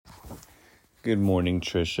Good morning,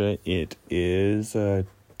 Trisha. It is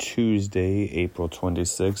Tuesday, April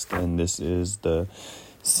 26th, and this is the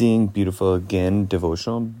Seeing Beautiful Again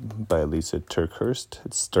devotional by Lisa TerKeurst.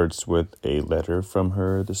 It starts with a letter from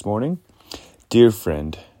her this morning. Dear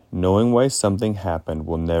friend, knowing why something happened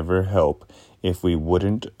will never help if we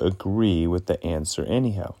wouldn't agree with the answer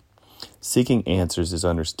anyhow. Seeking answers is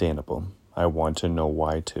understandable. I want to know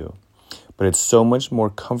why too. But it's so much more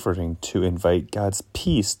comforting to invite God's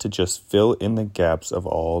peace to just fill in the gaps of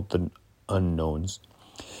all the unknowns.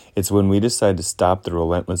 It's when we decide to stop the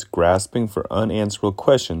relentless grasping for unanswerable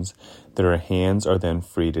questions that our hands are then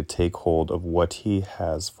free to take hold of what He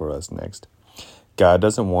has for us next. God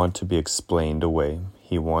doesn't want to be explained away.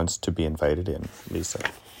 He wants to be invited in. Lisa.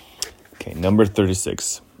 Okay, number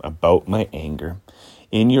 36, about my anger.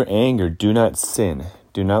 In your anger, do not sin.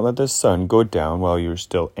 Do not let the sun go down while you are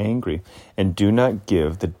still angry, and do not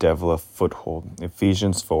give the devil a foothold.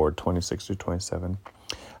 Ephesians 4:26-27.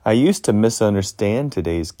 I used to misunderstand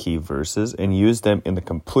today's key verses and use them in the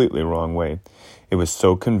completely wrong way. It was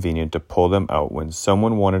so convenient to pull them out when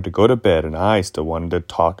someone wanted to go to bed and I still wanted to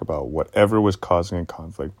talk about whatever was causing a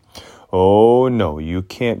conflict. Oh no, you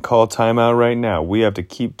can't call time out right now. We have to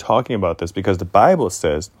keep talking about this because the Bible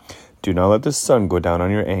says, do not let the sun go down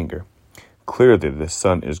on your anger. Clearly, the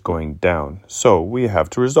sun is going down, so we have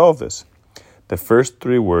to resolve this. The first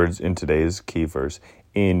three words in today's key verse,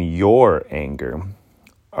 in your anger,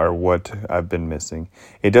 are what I've been missing.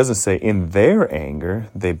 It doesn't say in their anger,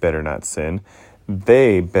 they better not sin.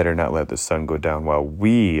 They better not let the sun go down while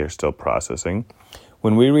we are still processing.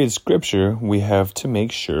 When we read Scripture, we have to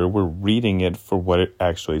make sure we're reading it for what it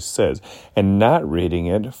actually says and not reading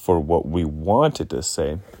it for what we want it to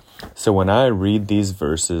say. So when I read these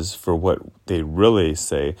verses for what they really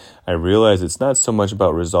say, I realize it's not so much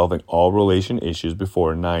about resolving all relation issues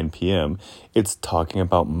before 9 p.m. It's talking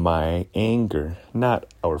about my anger, not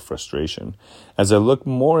our frustration. As I look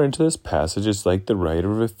more into this passage, it's like the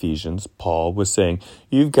writer of Ephesians, Paul, was saying,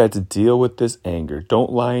 you've got to deal with this anger.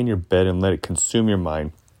 Don't lie in your bed and let it consume your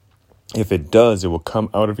mind. If it does, it will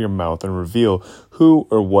come out of your mouth and reveal who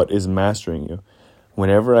or what is mastering you.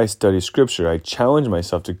 Whenever I study Scripture, I challenge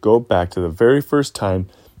myself to go back to the very first time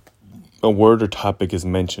a word or topic is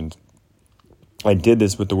mentioned. I did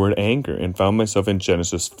this with the word anger and found myself in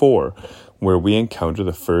Genesis 4, where we encounter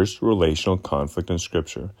the first relational conflict in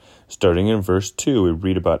Scripture. Starting in verse 2, we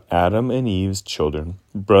read about Adam and Eve's children,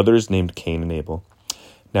 brothers named Cain and Abel.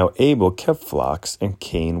 Now Abel kept flocks, and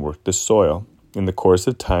Cain worked the soil. In the course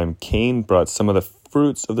of time, Cain brought some of the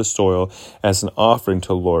fruits of the soil as an offering to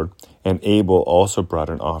the Lord, and Abel also brought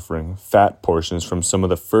an offering, fat portions from some of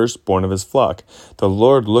the firstborn of his flock. The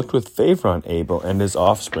Lord looked with favor on Abel and his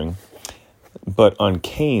offspring, but on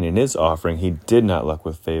Cain and his offering he did not look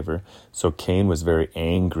with favor. So Cain was very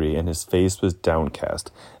angry, and his face was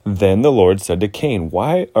downcast. Then the Lord said to Cain,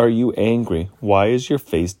 why are you angry? Why is your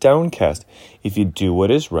face downcast? If you do what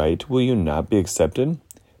is right, will you not be accepted?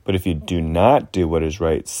 But if you do not do what is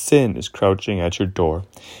right, sin is crouching at your door.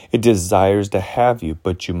 It desires to have you,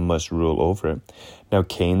 but you must rule over it. Now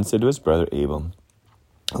Cain said to his brother Abel,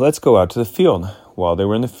 let's go out to the field. While they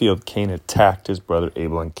were in the field, Cain attacked his brother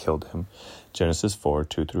Abel and killed him. Genesis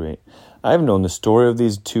 4:2-8. I've known the story of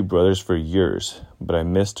these two brothers for years, but I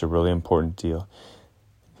missed a really important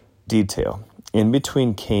detail. In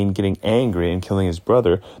between Cain getting angry and killing his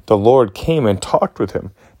brother, the Lord came and talked with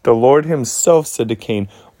him. The Lord himself said to Cain,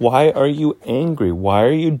 why are you angry? Why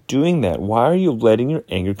are you doing that? Why are you letting your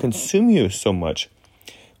anger consume you so much?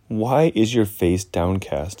 Why is your face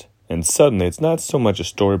downcast? And suddenly, it's not so much a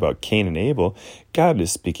story about Cain and Abel. God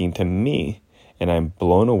is speaking to me, and I'm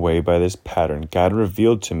blown away by this pattern God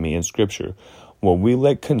revealed to me in Scripture. What we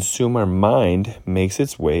let consume our mind makes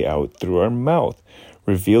its way out through our mouth,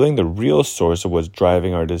 revealing the real source of what's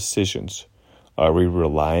driving our decisions. Are we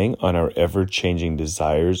relying on our ever-changing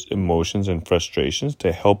desires, emotions, and frustrations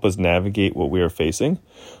to help us navigate what we are facing?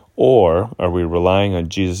 Or are we relying on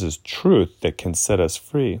Jesus' truth that can set us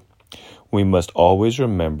free? We must always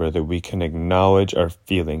remember that we can acknowledge our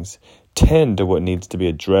feelings, tend to what needs to be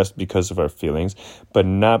addressed because of our feelings, but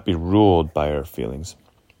not be ruled by our feelings.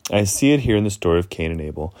 I see it here in the story of Cain and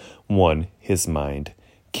Abel. 1, his mind.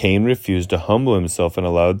 Cain refused to humble himself and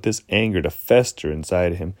allowed this anger to fester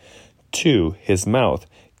inside him. 2, his mouth.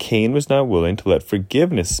 Cain was not willing to let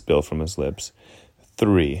forgiveness spill from his lips.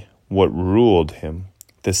 3, what ruled him.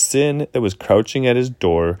 The sin that was crouching at his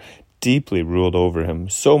door deeply ruled over him,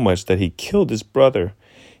 so much that he killed his brother.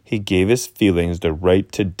 He gave his feelings the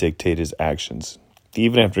right to dictate his actions,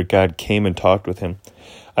 even after God came and talked with him.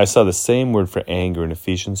 I saw the same word for anger in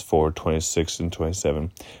Ephesians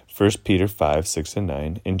 4:26-27. 1 Peter 5, 6 and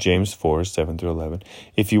 9, and James 4, 7 through 11,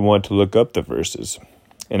 if you want to look up the verses.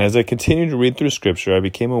 And as I continued to read through Scripture, I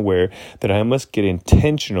became aware that I must get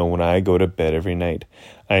intentional when I go to bed every night.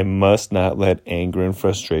 I must not let anger and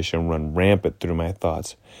frustration run rampant through my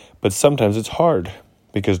thoughts. But sometimes it's hard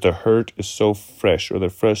because the hurt is so fresh or the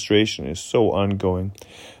frustration is so ongoing.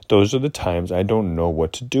 Those are the times I don't know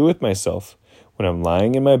what to do with myself. When I'm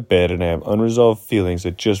lying in my bed and I have unresolved feelings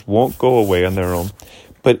that just won't go away on their own.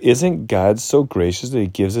 But isn't God so gracious that He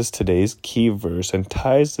gives us today's key verse and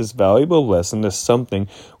ties this valuable lesson to something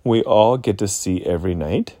we all get to see every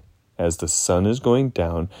night? As the sun is going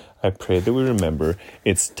down, I pray that we remember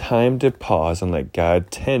it's time to pause and let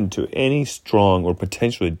God tend to any strong or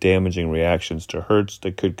potentially damaging reactions to hurts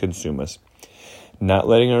that could consume us. Not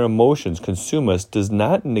letting our emotions consume us does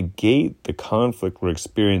not negate the conflict we're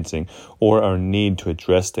experiencing or our need to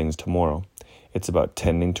address things tomorrow. It's about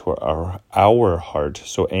tending to our heart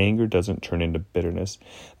so anger doesn't turn into bitterness.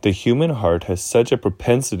 The human heart has such a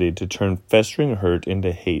propensity to turn festering hurt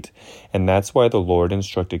into hate, and that's why the Lord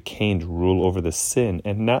instructed Cain to rule over the sin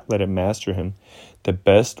and not let it master him. The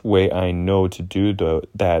best way I know to do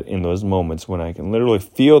that in those moments when I can literally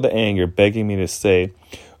feel the anger begging me to say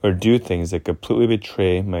or do things that completely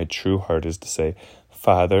betray my true heart is to say,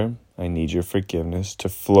 Father, I need your forgiveness to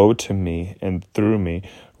flow to me and through me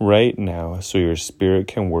right now so your Spirit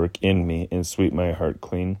can work in me and sweep my heart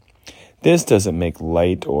clean. This doesn't make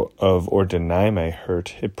light of or deny my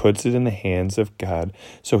hurt. It puts it in the hands of God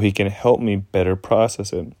so He can help me better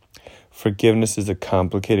process it. Forgiveness is a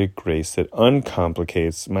complicated grace that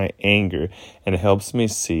uncomplicates my anger and helps me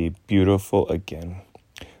see beautiful again.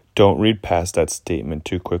 Don't read past that statement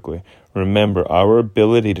too quickly. Remember, our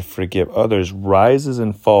ability to forgive others rises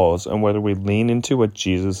and falls on whether we lean into what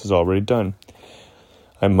Jesus has already done.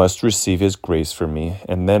 I must receive His grace for me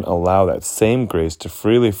and then allow that same grace to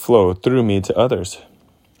freely flow through me to others.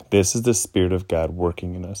 This is the Spirit of God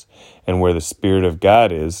working in us. And where the Spirit of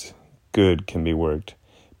God is, good can be worked.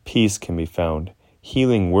 Peace can be found.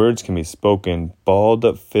 Healing words can be spoken. Balled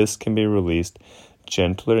up fists can be released.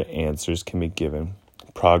 Gentler answers can be given.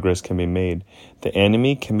 Progress can be made. The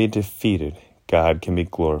enemy can be defeated. God can be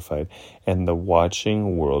glorified. And the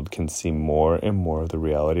watching world can see more and more of the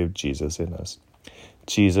reality of Jesus in us.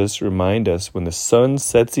 Jesus, remind us when the sun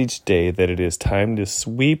sets each day that it is time to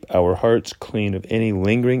sweep our hearts clean of any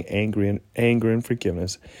lingering anger and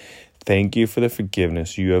forgiveness. Thank you for the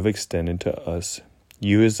forgiveness you have extended to us.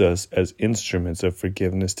 Use us as instruments of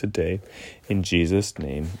forgiveness today. In Jesus'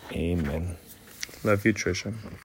 name, amen. Love you, Trisha.